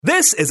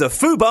This is a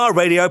Fubar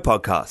Radio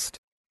podcast.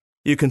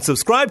 You can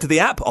subscribe to the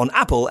app on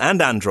Apple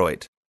and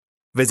Android.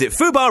 Visit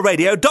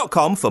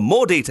fubarradio.com for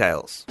more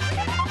details.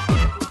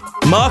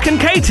 Mark and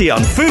Katie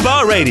on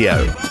Fubar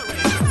Radio.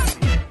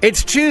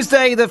 It's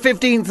Tuesday, the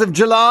 15th of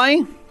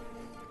July.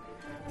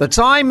 The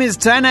time is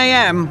 10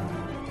 a.m.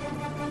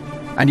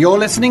 And you're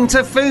listening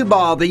to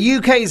Fubar, the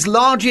UK's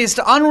largest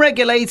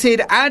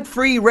unregulated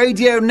ad-free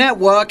radio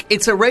network.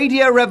 It's a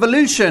radio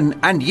revolution,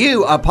 and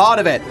you are part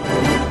of it.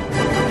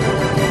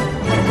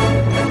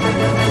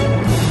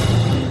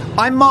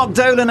 I'm Mark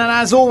Dolan, and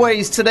as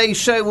always, today's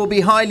show will be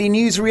highly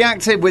news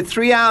reactive with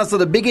 3 hours of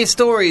the biggest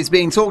stories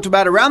being talked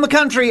about around the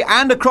country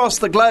and across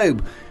the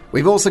globe.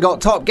 We've also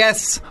got top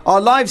guests,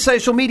 our live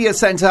social media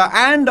centre,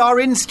 and our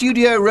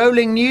in-studio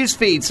rolling news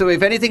feed. So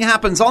if anything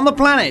happens on the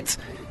planet,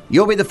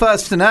 you'll be the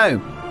first to know.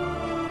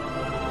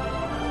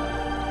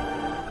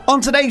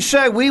 On today's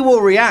show, we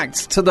will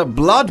react to the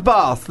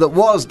bloodbath that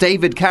was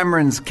David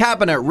Cameron's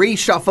cabinet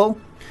reshuffle.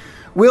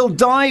 We'll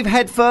dive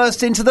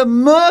headfirst into the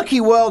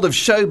murky world of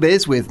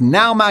showbiz with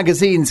Now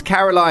Magazine's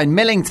Caroline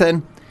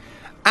Millington.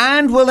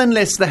 And we'll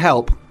enlist the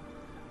help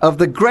of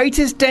the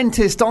greatest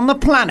dentist on the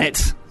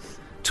planet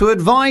to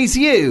advise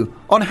you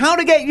on how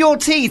to get your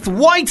teeth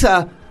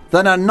whiter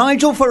than a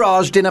Nigel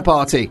Farage dinner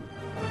party.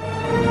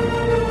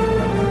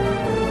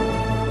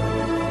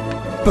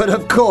 But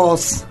of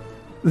course,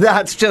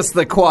 that's just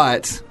the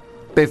quiet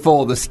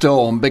before the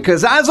storm,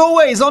 because as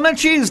always on a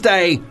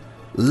Tuesday,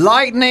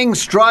 lightning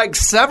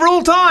strikes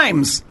several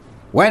times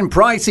when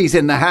Pricey's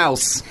in the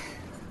house.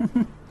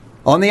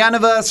 On the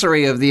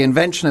anniversary of the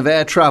invention of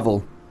air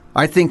travel,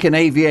 I think an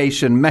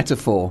aviation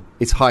metaphor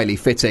is highly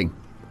fitting.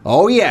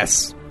 Oh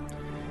yes,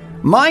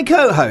 my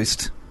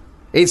co-host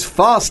is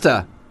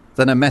faster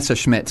than a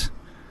Messerschmitt,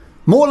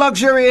 more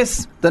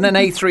luxurious than an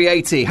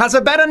A380, has a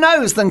better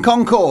nose than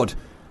Concorde,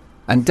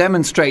 and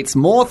demonstrates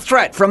more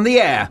threat from the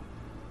air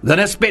than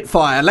a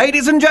Spitfire.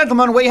 Ladies and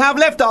gentlemen, we have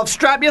liftoff.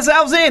 Strap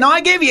yourselves in. I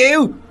give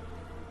you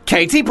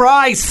Katie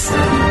Price.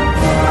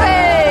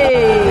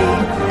 Hey!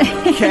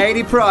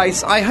 Katie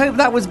Price, I hope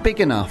that was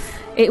big enough.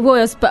 It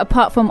was, but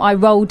apart from I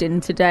rolled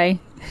in today.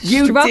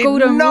 You struggled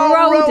did and not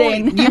rolled roll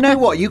in. You know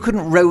what? You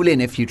couldn't roll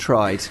in if you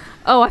tried.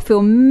 Oh, I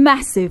feel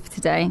massive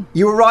today.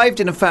 You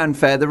arrived in a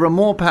fanfare. There are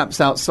more perhaps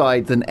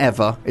outside than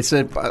ever. It's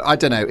a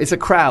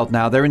crowd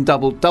now. They're in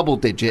double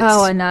digits.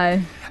 Oh, I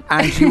know.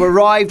 And you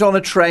arrived on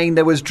a train.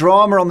 There was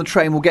drama on the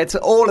train. We'll get to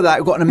all of that.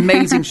 We've got an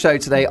amazing show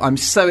today. I'm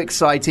so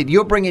excited.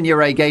 You're bringing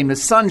your A game. The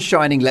sun's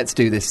shining. Let's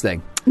do this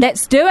thing.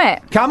 Let's do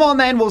it. Come on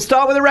then, we'll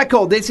start with a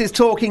record. This is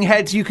Talking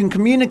Heads. You can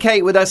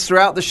communicate with us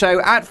throughout the show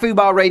at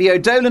Fubar Radio,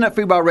 Dolan at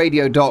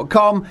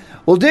fubarradio.com.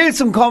 We'll do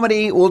some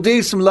comedy, we'll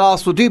do some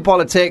laughs, we'll do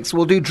politics,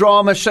 we'll do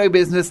drama, show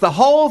business. The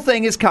whole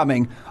thing is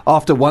coming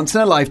after Once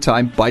in a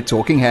Lifetime by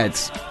Talking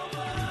Heads.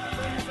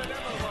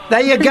 There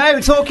you go,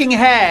 Talking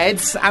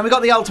Heads. And we've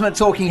got the ultimate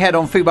talking head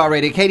on Fubar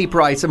Radio. Katie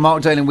Price and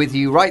Mark Dolan with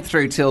you right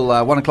through till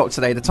 1 o'clock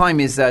today. The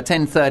time is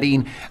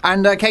 10:13.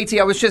 And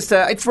Katie, I was just,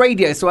 it's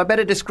radio, so I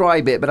better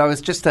describe it. But I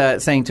was just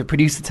saying to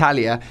producer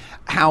Talia,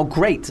 how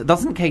great.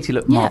 Doesn't Katie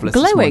look marvellous?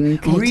 Glowing,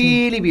 Katie.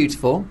 Really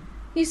beautiful.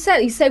 You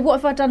say, what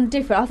have I done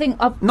different? I think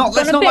I've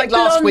It's not like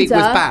last week was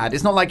bad.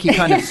 It's not like you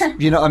kind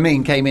of, you know what I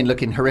mean, came in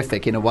looking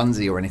horrific in a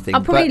onesie or anything. I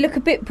probably look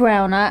a bit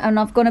browner, and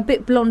I've gone a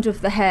bit blonde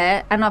with the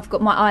hair, and I've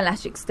got my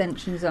eyelash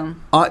extensions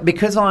on.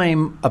 Because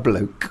I'm a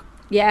bloke,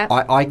 Yeah.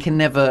 I can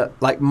never,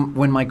 like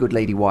when my good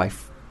lady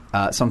wife,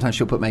 sometimes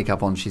she'll put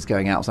makeup on, she's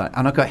going outside,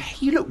 and I go, hey,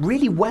 you look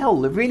really well.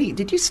 Really,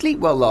 did you sleep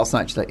well last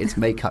night? She's like, it's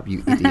makeup,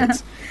 you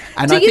idiot.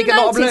 And Do I you think a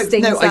lot of notice blokes,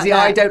 things no, like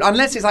I that? don't,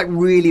 unless it's like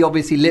really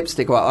obviously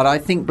lipstick, and I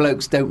think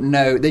blokes don't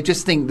know. They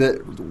just think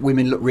that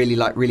women look really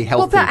healthy.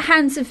 What about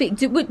hands and feet?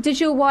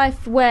 Does your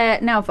wife wear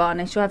nail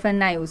varnish or have her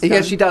nails done?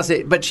 Yeah, she does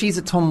it, but she's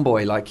a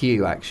tomboy like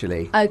you,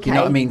 actually. Okay. You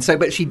know what I mean? So,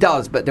 but she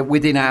does, but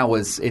within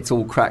hours, it's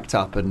all cracked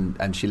up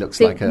and she looks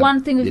See, like a...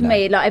 one thing with you know.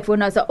 me, like everyone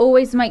knows, I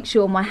always make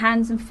sure my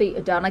hands and feet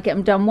are done. I get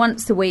them done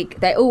once a week.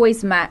 They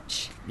always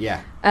match.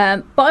 Yeah.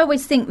 But I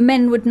always think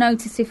men would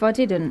notice if I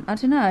didn't. I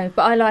don't know,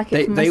 but I like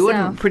it for myself. They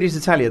wouldn't, producer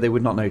Talia, they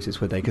would not notice,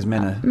 would they? Because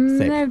men are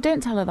thick. No,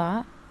 don't tell her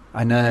that.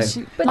 I know.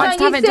 But Likes don't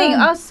to you have it think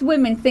done. us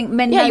women think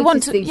men Yeah, notice you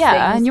want to. these Yeah,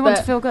 things? and you want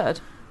to but feel good.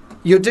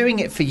 You're doing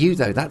it for you,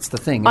 though. That's the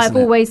thing, isn't I've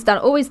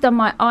it? always done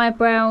my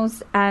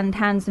eyebrows and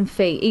hands and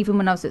feet, even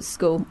when I was at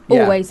school.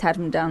 Yeah. Always had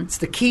them done. It's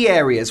the key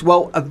areas.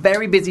 Well, a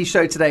very busy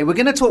show today. We're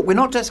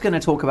not just going to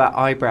talk about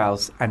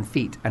eyebrows and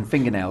feet and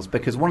fingernails,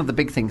 because one of the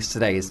big things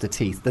today is the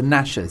teeth, the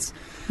gnashers.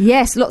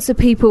 Yes, lots of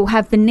people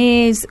have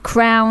veneers,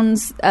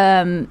 crowns,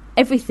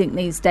 everything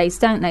these days,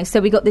 don't they?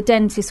 So we got the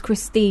dentist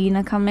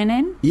Christina coming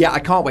in. Yeah, I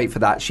can't wait for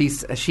that.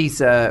 She's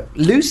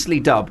loosely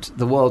dubbed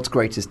the world's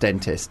greatest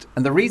dentist,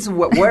 and the reason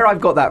where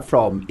I've got that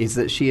from is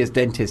that she is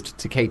dentist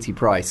to Katie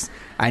Price,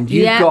 and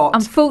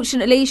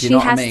unfortunately, she know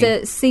what I has mean?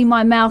 to see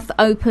my mouth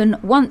open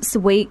once a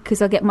week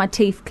because I get my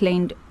teeth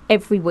cleaned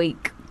every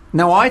week.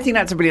 No, I think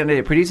that's a brilliant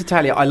idea. Producer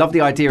Talia, I love the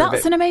idea of it.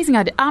 That's an amazing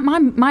idea.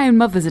 My own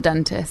mother's a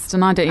dentist,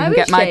 and I don't even is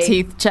get my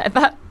she? teeth checked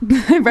that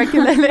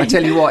regularly. I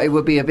tell you what, it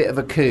would be a bit of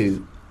a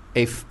coup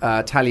if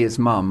Talia's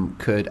mum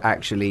could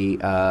actually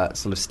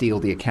sort of steal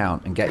the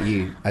account and get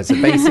you as a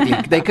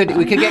basically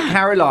we could get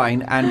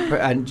Caroline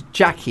and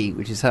Jackie,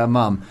 which is her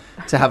mum,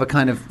 to have a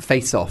kind of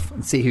face off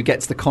and see who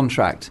gets the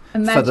contract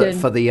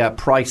for the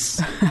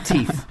Price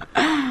teeth.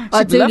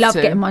 I do love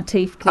getting my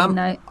teeth cleaned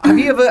though.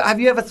 Have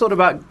you ever thought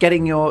about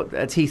getting your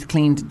teeth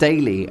cleaned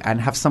daily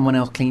and have someone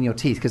else clean your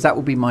teeth? Because that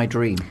would be my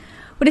dream.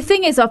 Well, the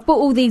thing is, I've bought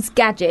all these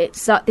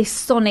gadgets, like this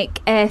sonic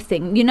air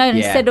thing. You know,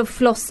 instead of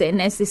flossing,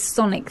 there's this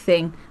sonic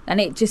thing,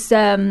 and it just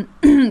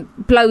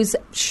blows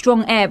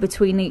strong air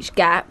between each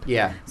gap.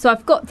 Yeah. So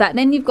I've got that.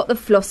 Then you've got the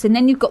flossing.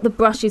 Then you've got the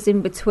brushes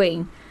in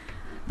between.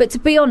 But to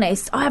be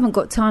honest, I haven't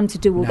got time to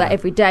do all that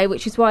every day,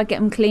 which is why I get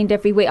them cleaned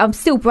every week. I'm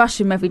still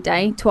brushing them every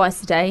day,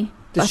 twice a day.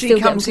 Does she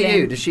come to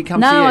you? Does she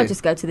come to you? No, I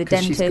just go to the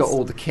dentist. She's got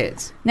all the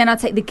kits. Then I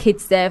take the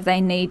kids there if they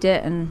need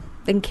it, and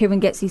then Kieran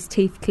gets his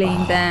teeth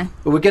cleaned there.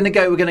 Well, we're going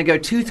to go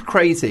tooth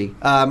crazy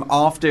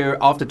after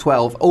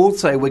 12.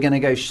 Also, we're going to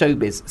go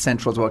showbiz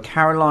central as well.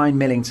 Caroline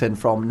Millington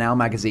from Now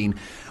Magazine,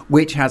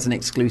 which has an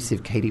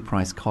exclusive Katie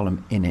Price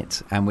column in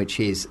it, and which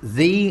is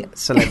the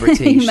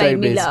celebrity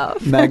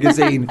showbiz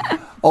magazine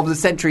of the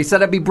century. So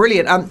that'd be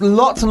brilliant.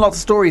 Lots and lots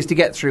of stories to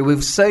get through.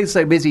 We're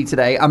so busy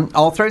today.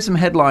 I'll throw some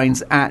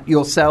headlines at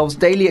yourselves.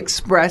 Daily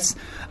Express,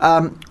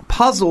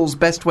 puzzles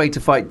best way to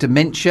fight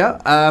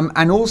dementia,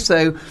 and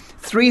also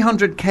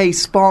 300k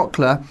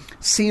sparkler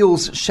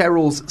seals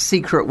Cheryl's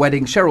secret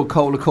wedding. Cheryl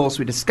Cole, of course,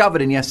 we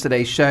discovered in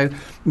yesterday's show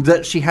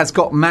that she has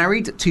got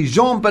married to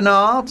Jean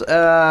Bernard,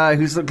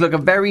 who's like a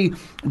very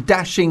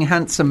dashing,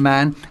 handsome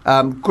man.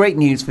 Great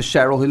news for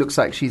Cheryl, who looks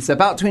like she's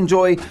about to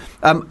enjoy,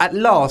 at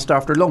last,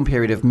 after a long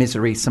period of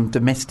misery, some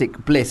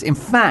domestic bliss. In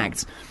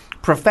fact,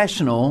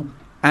 professional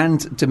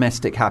and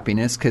domestic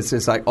happiness, because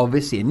there's like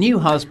obviously a new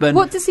husband.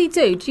 What does he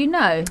do? Do you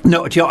know?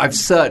 No, I've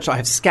searched. I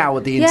have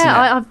scoured the internet.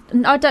 Yeah,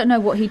 I don't know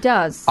what he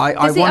does.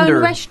 Does he own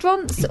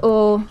restaurants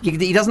or?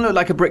 He doesn't look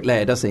like a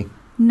bricklayer, does he?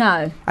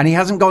 No. And she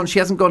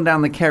hasn't gone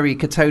down the Kerry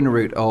Katona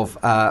route of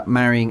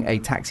marrying a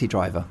taxi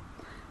driver.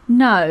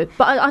 No,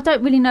 but I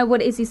don't really know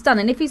what it is he's done.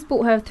 And if he's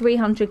bought her a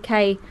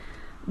 300k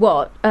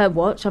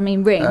watch, I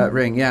mean ring.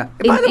 Ring, yeah.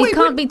 He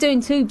can't be doing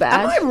too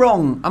bad. Am I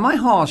wrong? Am I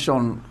harsh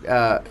on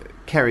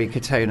Kerry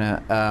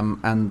Katona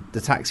and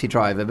the taxi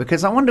driver?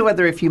 Because I wonder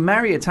whether if you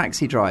marry a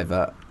taxi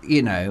driver,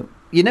 you know,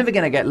 you're never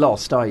going to get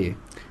lost, are you?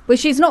 Well,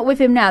 she's not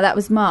with him now. That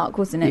was Mark,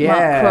 wasn't it?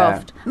 Yeah. Mark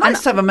Croft.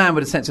 Nice to have a man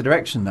with a sense of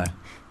direction, though.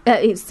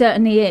 It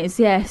certainly is,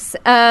 yes.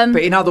 But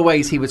in other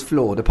ways, he was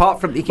flawed.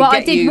 Apart from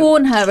I did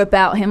warn her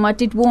about him.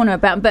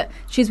 But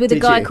she's with a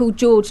guy called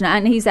George now,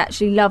 and he's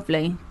actually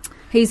lovely.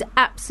 He's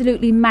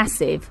absolutely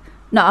massive.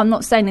 No, I'm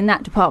not saying in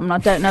that department. I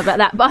don't know about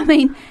that, but I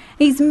mean,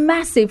 he's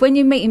massive. When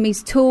you meet him,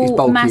 he's tall, he's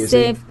bulky,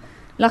 massive,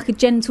 like a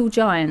gentle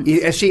giant.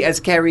 Has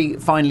Kerry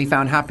finally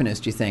found happiness,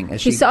 do you think?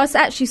 I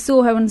actually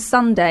saw her on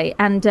Sunday,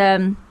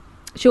 and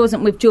she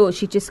wasn't with George.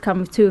 She'd just come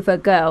with two of her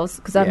girls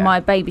because I had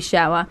my baby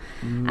shower.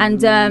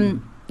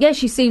 And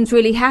she seems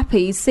really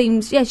happy.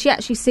 She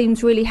actually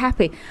seems really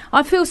happy.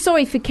 I feel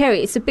sorry for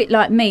Kerry. It's a bit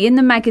like me. In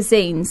the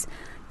magazines,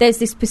 there's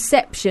this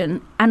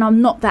perception, and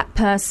I'm not that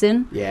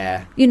person.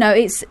 Yeah. You know,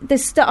 it's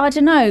this. I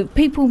don't know.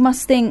 People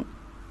must think,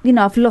 you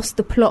know, I've lost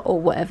the plot or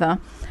whatever.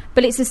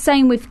 But it's the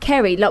same with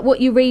Kerry. Like what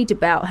you read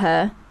about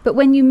her, but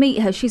when you meet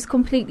her, she's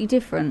completely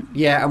different.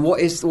 Yeah, and what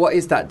is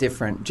that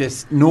different?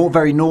 Just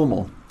very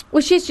normal.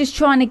 Well, she's just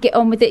trying to get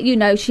on with it. You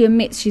know, she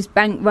admits she's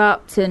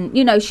bankrupt and,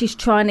 you know, she's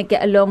trying to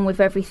get along with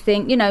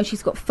everything. You know,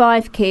 she's got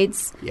 5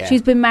 kids. Yeah.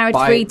 She's been married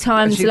 3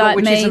 times like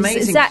me.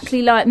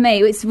 Exactly like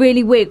me. It's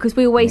really weird because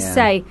we always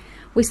say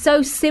we're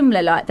so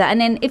similar like that. And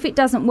then if it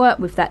doesn't work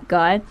with that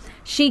guy,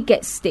 she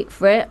gets stick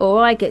for it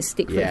or I get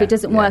stick for it if it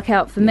doesn't work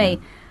out for me.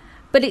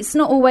 But it's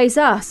not always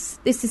us.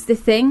 This is the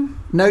thing.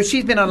 No,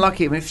 she's been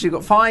unlucky. I mean, she's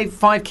got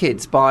five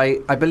kids by,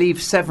 I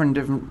believe, 7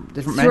 different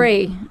men.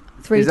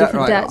 Three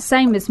different dads,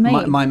 same as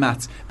me. My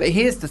maths. But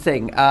here's the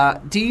thing.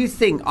 Do you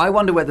think, I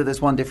wonder whether there's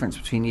one difference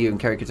between you and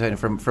Kerry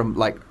Katona from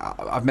like,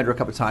 I've met her a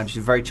couple of times.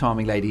 She's a very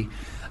charming lady.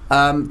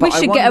 But we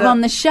should get her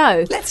on the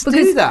show. Let's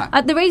do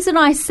that. The reason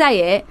I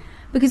say it,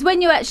 because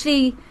when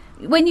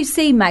you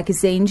see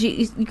magazines,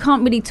 you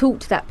can't really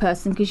talk to that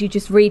person because you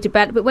just read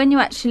about it. But when you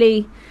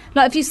actually,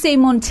 like if you see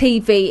him on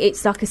TV,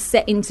 it's like a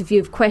set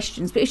interview of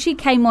questions. But if she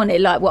came on it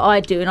like what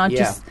I do and I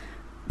just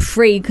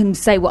free can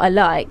say what I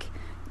like,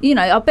 you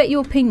know, I bet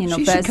your opinion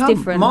of her is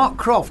different. Mark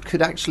Croft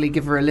could actually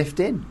give her a lift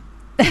in.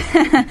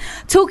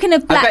 Talking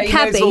of black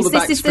cabbies,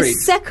 this is the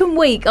second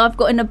week I've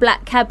got in a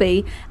black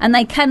cabbie and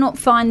they cannot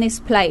find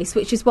this place,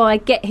 which is why I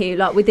get here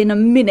like within a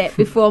minute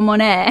before I'm on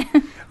air.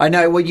 I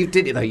know. Well, you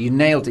did it though. You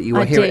nailed it. You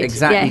were here at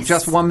exactly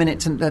just 1 minute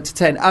to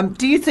 10.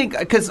 Do you think?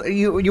 Because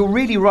you're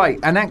really right.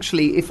 And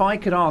actually, if I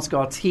could ask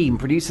our team,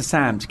 producer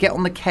Sam, to get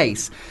on the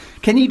case,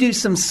 can you do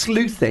some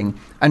sleuthing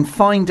and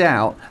find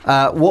out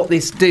what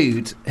this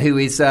dude who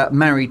is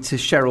married to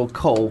Cheryl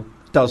Cole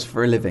does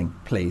for a living,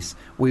 please?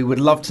 We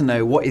would love to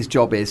know what his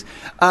job is,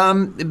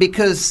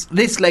 because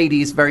this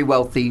lady is very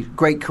wealthy,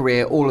 great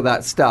career, all of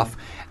that stuff.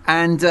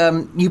 And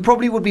you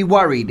probably would be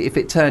worried if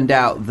it turned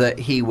out that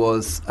he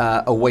was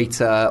a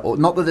waiter, or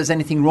not that there's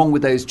anything wrong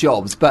with those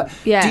jobs, but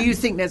do you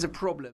think there's a problem?